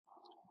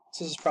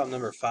So this is problem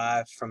number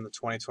 5 from the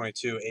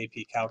 2022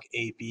 AP Calc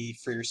AB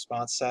free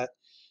response set.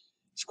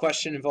 It's a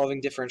question involving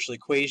differential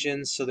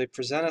equations. So they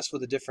present us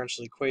with a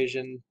differential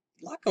equation.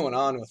 A lot going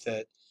on with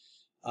it.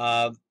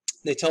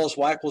 They tell us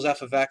y equals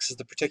f of x is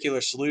the particular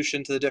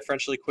solution to the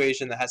differential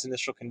equation that has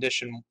initial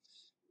condition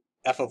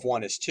f of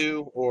 1 is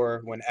 2,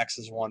 or when x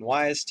is 1,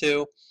 y is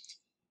 2.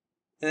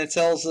 And it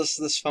tells us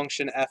this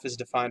function f is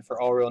defined for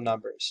all real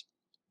numbers.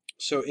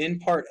 So in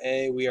part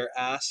A, we are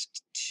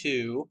asked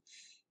to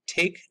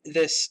take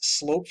this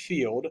slope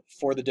field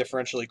for the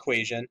differential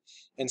equation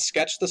and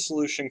sketch the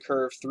solution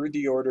curve through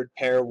the ordered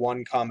pair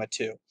 1,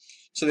 2.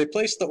 So they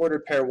place the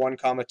ordered pair 1,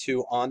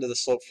 2 onto the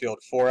slope field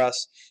for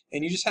us,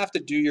 and you just have to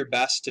do your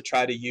best to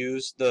try to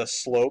use the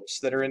slopes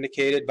that are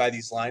indicated by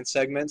these line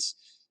segments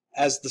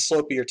as the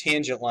slope of your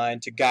tangent line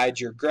to guide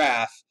your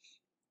graph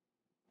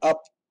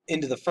up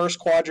into the first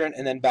quadrant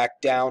and then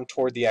back down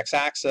toward the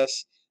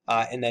x-axis.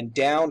 And then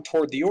down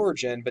toward the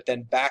origin, but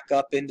then back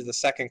up into the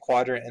second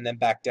quadrant and then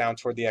back down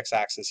toward the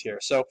x-axis here.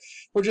 So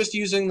we're just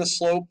using the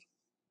slope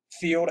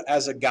field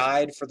as a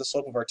guide for the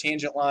slope of our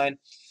tangent line.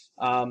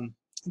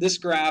 This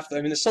graph,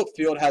 the slope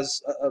field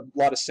has a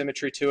lot of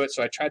symmetry to it,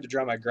 so I tried to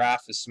draw my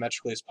graph as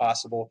symmetrically as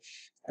possible.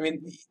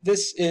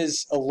 This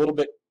is a little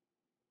bit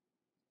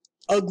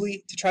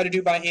ugly to try to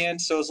do by hand,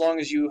 so as long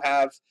as you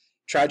have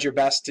tried your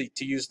best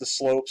to use the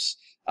slopes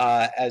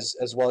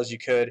as well as you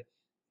could,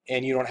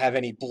 and you don't have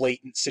any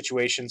blatant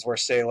situations where,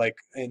 say, like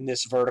in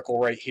this vertical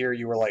right here,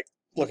 you were like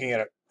looking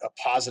at a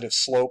positive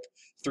slope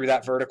through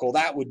that vertical,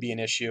 that would be an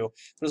issue.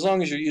 But as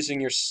long as you're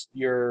using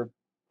your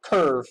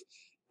curve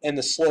and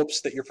the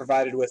slopes that you're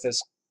provided with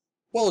as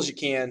well as you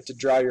can to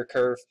draw your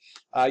curve,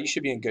 you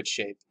should be in good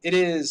shape. It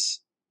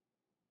is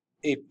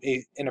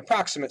an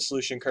approximate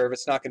solution curve.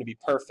 It's not going to be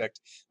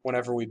perfect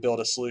whenever we build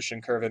a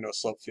solution curve into a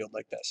slope field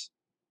like this.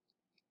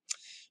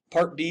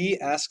 Part B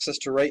asks us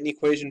to write an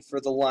equation for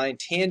the line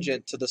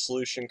tangent to the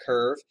solution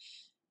curve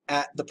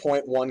at the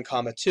point 1,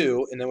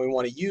 2, and then we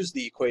want to use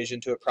the equation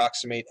to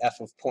approximate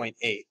f of 0.8.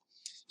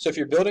 So if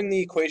you're building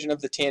the equation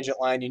of the tangent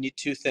line, you need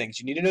two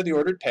things. You need to know the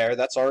ordered pair,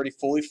 that's already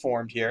fully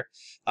formed here,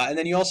 and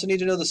then you also need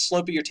to know the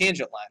slope of your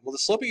tangent line. Well, the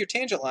slope of your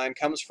tangent line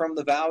comes from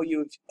the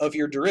value of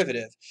your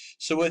derivative.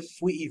 So if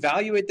we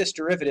evaluate this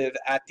derivative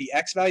at the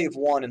x value of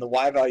 1 and the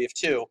y value of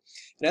 2,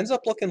 it ends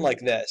up looking like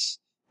this.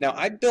 Now,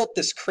 I built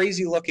this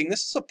crazy looking,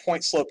 this is a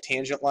point slope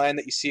tangent line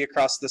that you see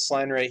across this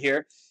line right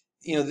here.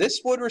 This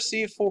would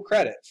receive full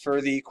credit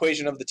for the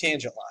equation of the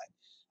tangent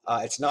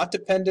line. It's not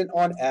dependent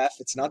on f,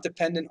 it's not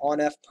dependent on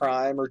f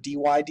prime or dy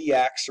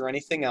dx or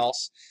anything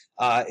else.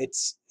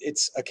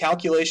 It's a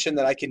calculation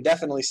that I can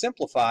definitely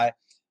simplify,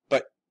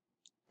 but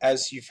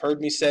as you've heard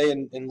me say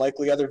in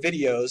likely other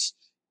videos,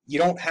 you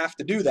don't have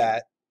to do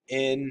that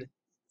in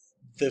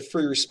the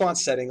free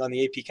response setting on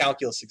the AP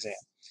Calculus exam.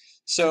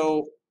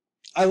 So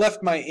I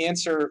left my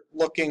answer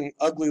looking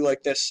ugly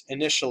like this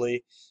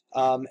initially,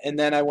 and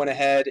then I went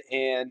ahead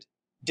and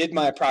did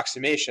my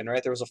approximation,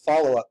 right? There was a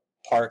follow-up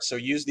part, so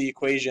use the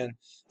equation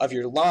of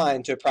your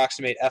line to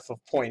approximate f of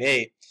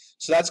 0.8.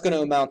 So that's going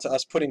to amount to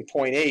us putting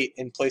 0.8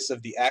 in place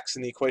of the x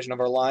in the equation of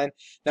our line.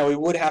 Now we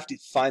would have to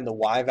find the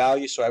y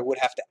value, so I would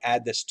have to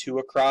add this 2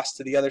 across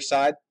to the other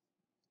side.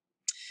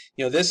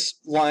 This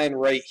line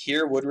right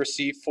here would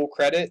receive full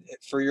credit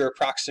for your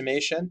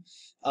approximation.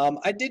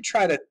 I did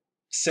try to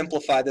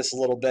simplify this a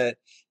little bit.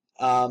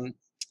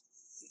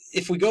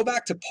 If we go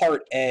back to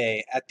part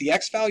A, at the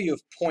x value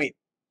of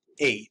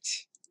 0.8,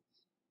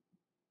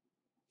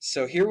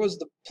 so here was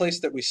the place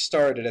that we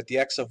started at the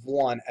x of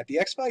 1. At the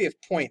x value of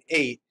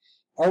 0.8,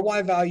 our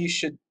y value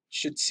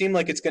should seem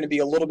like it's going to be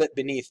a little bit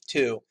beneath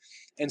 2.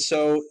 And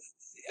so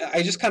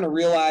I just kind of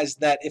realized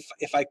that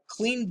if I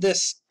cleaned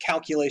this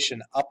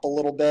calculation up a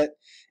little bit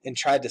and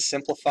tried to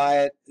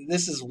simplify it,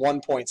 this is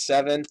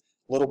 1.7.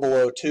 A little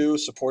below 2,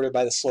 supported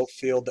by the slope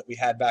field that we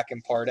had back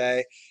in part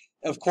A.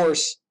 Of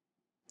course,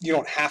 you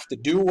don't have to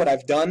do what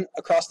I've done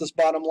across this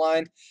bottom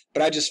line,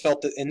 but I just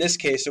felt that in this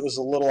case it was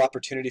a little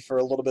opportunity for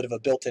a little bit of a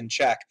built-in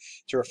check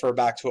to refer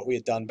back to what we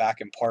had done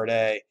back in part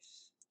A.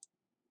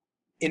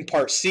 In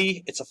part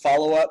C, it's a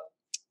follow-up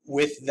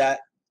with that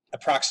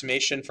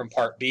approximation from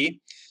part B.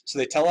 So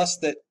they tell us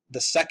that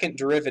the second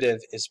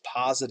derivative is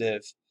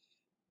positive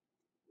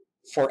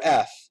for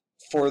f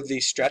for the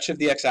stretch of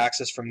the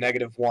x-axis from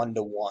 -1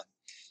 to 1.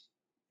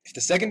 If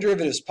the second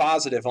derivative is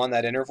positive on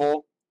that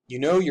interval, you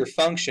know your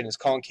function is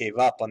concave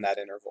up on that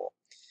interval.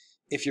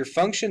 If your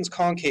function's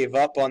concave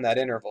up on that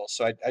interval,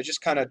 so I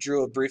just kind of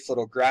drew a brief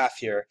little graph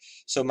here.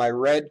 So my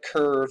red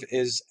curve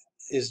is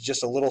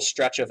just a little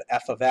stretch of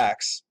f of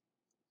x.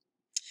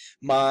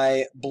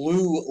 My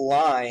blue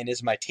line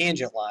is my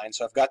tangent line,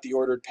 so I've got the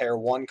ordered pair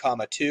 1,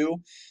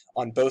 2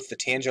 on both the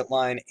tangent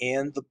line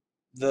and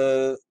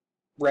the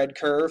red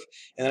curve,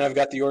 and then I've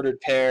got the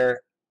ordered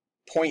pair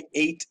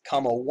 0.8,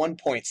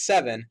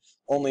 1.7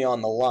 only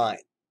on the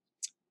line.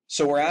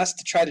 So we're asked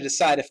to try to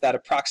decide if that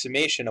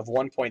approximation of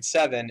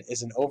 1.7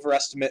 is an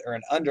overestimate or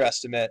an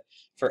underestimate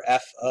for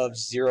f of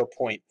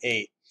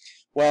 0.8.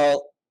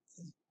 Well,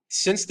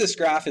 since this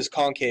graph is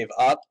concave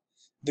up,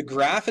 the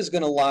graph is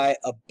going to lie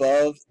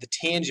above the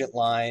tangent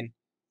line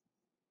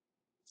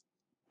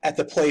at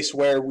the place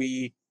where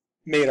we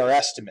made our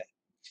estimate.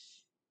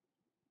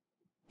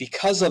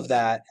 Because of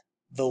that,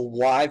 the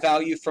y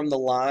value from the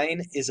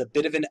line is a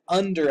bit of an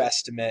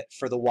underestimate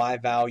for the y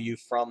value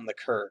from the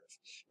curve.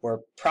 We're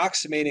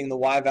approximating the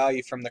y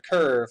value from the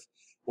curve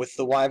with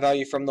the y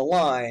value from the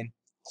line.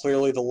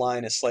 Clearly the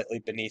line is slightly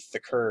beneath the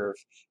curve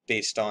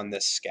based on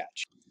this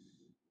sketch.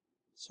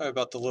 Sorry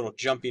about the little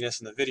jumpiness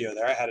in the video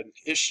there. I had an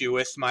issue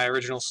with my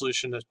original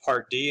solution to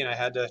part D and I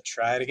had to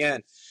try it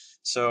again.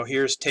 So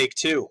here's take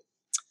two.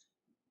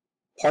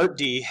 Part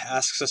D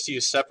asks us to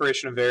use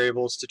separation of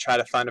variables to try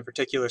to find a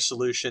particular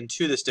solution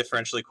to this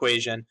differential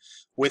equation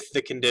with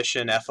the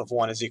condition f of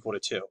 1 is equal to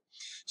 2.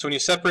 So when you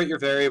separate your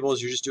variables,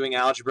 you're just doing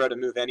algebra to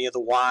move any of the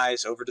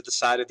y's over to the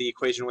side of the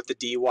equation with the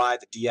dy.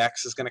 The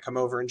dx is going to come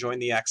over and join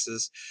the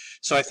x's.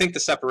 So I think the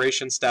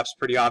separation step's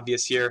pretty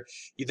obvious here.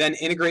 You then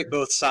integrate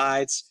both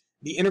sides.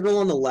 The integral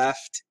on the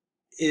left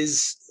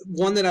is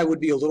one that I would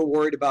be a little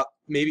worried about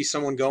maybe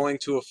someone going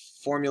to a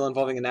formula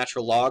involving a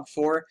natural log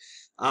for.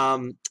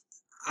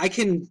 I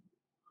can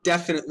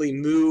definitely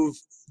move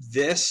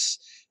this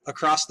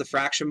across the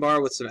fraction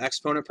bar with some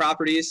exponent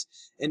properties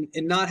and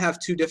not have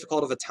too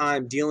difficult of a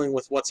time dealing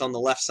with what's on the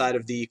left side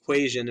of the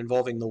equation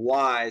involving the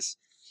y's.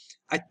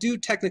 I do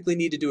technically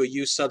need to do a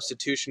u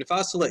substitution. If I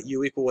was to let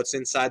u equal what's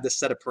inside this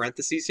set of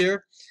parentheses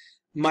here,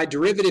 my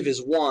derivative is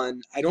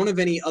 1. I don't have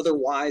any other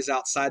y's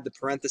outside the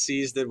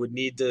parentheses that would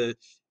need to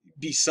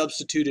be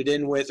substituted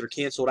in with or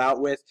canceled out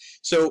with.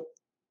 So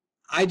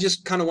I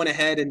just kind of went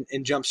ahead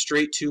and jumped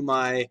straight to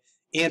my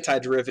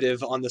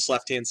antiderivative on this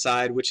left-hand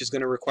side, which is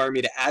going to require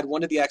me to add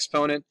 1 to the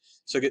exponent,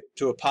 so get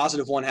to a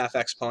positive 1/2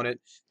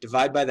 exponent,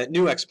 divide by that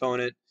new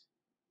exponent,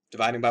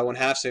 dividing by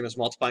 1/2, same as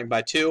multiplying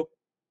by 2,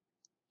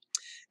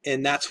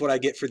 and that's what I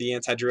get for the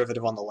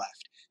antiderivative on the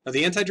left. Now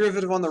the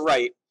antiderivative on the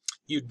right,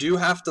 you do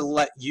have to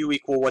let u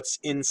equal what's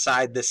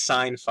inside this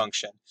sine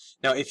function.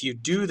 Now if you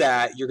do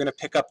that, you're going to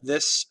pick up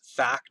this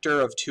factor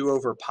of 2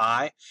 over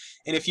pi,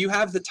 and if you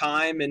have the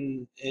time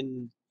and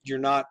you're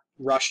not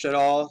rushed at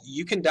all,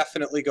 you can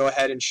definitely go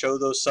ahead and show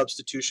those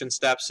substitution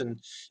steps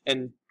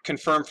and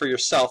confirm for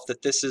yourself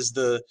that this is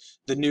the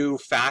new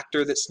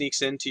factor that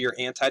sneaks into your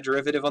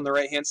antiderivative on the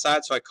right hand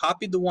side. So I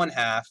copied the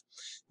 1/2.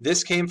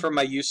 This came from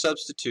my u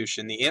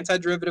substitution. The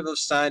antiderivative of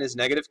sine is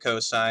negative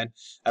cosine.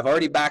 I've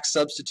already back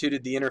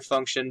substituted the inner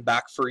function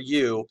back for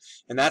u,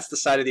 and that's the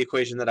side of the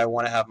equation that I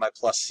want to have my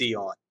plus c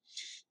on.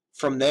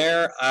 From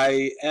there,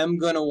 I am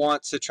going to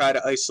want to try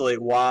to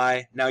isolate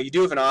y. Now, you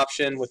do have an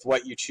option with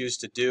what you choose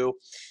to do.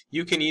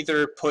 You can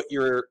either put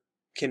your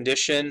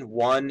condition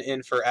 1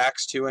 in for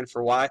x, 2 in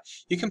for y.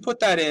 You can put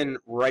that in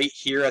right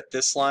here at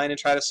this line and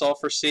try to solve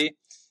for c.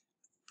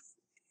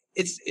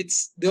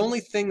 It's the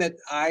only thing that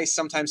I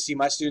sometimes see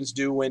my students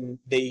do when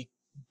they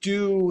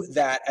do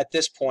that at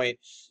this point,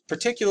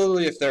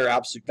 particularly if there are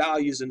absolute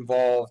values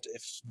involved,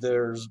 if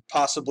there's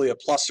possibly a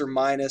plus or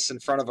minus in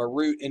front of a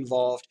root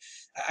involved.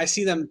 I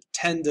see them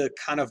tend to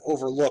kind of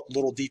overlook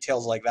little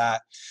details like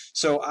that.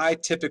 So I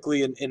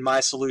typically, in my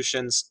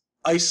solutions,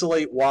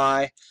 isolate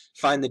y,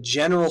 find the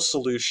general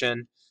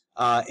solution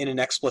in an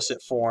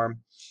explicit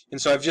form.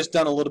 And so I've just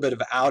done a little bit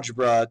of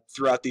algebra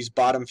throughout these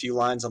bottom few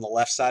lines on the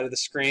left side of the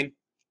screen.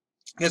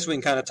 I guess we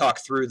can kind of talk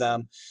through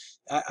them.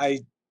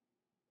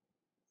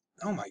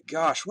 Oh my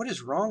gosh, what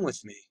is wrong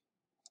with me?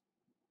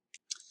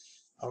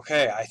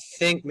 Okay, I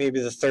think maybe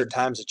the third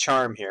time's a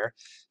charm here.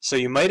 So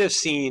you might have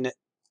seen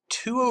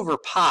 2 over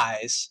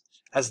pi's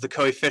as the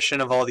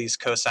coefficient of all these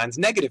cosines,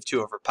 negative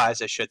 2 over pi's,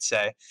 I should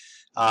say,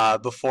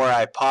 before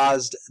I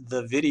paused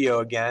the video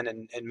again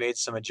and made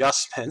some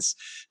adjustments.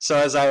 So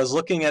as I was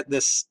looking at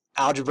this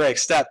algebraic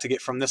step to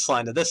get from this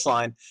line to this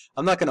line,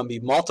 I'm not going to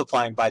be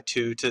multiplying by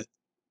 2 to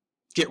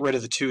get rid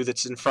of the 2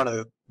 that's in front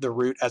of the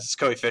root as its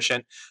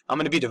coefficient. I'm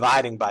going to be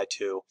dividing by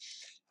 2.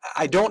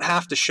 I don't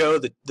have to show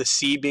the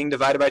c being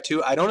divided by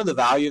 2. I don't know the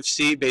value of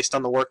c based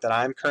on the work that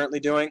I'm currently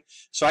doing,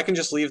 so I can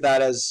just leave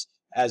that as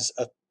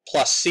a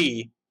plus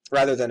c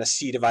rather than a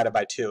c divided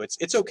by 2.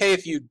 It's okay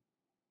if you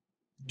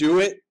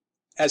do it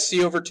as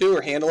c over 2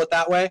 or handle it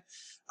that way,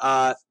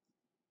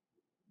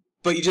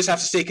 but you just have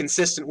to stay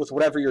consistent with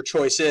whatever your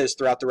choice is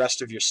throughout the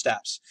rest of your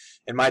steps.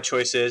 And my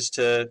choice is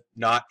to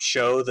not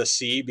show the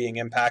c being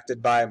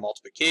impacted by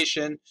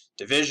multiplication,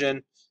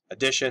 division,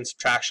 addition,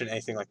 subtraction,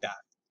 anything like that.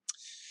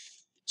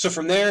 So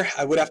from there,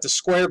 I would have to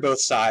square both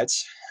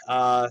sides.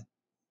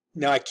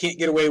 Now I can't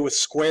get away with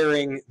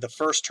squaring the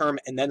first term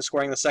and then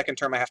squaring the second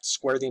term. I have to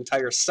square the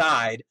entire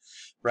side,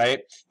 right?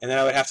 And then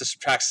I would have to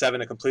subtract 7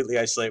 to completely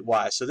isolate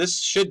y. So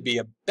this should be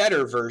a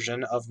better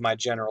version of my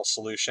general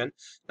solution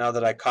now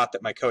that I caught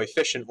that my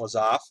coefficient was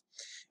off.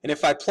 And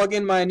if I plug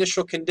in my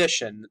initial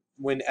condition,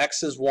 when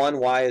x is 1,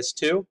 y is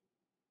 2,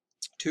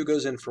 2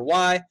 goes in for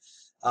y.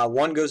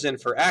 1 goes in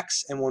for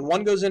x, and when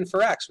 1 goes in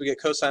for x, we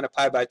get cosine of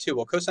pi by 2.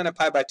 Well, cosine of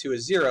pi by 2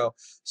 is 0,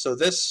 so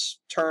this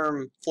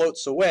term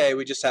floats away.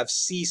 We just have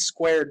c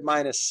squared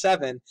minus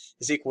 7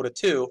 is equal to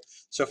 2.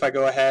 So if I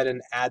go ahead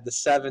and add the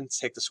 7,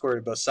 take the square root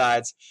of both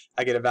sides,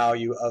 I get a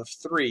value of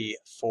 3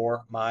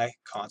 for my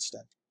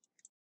constant.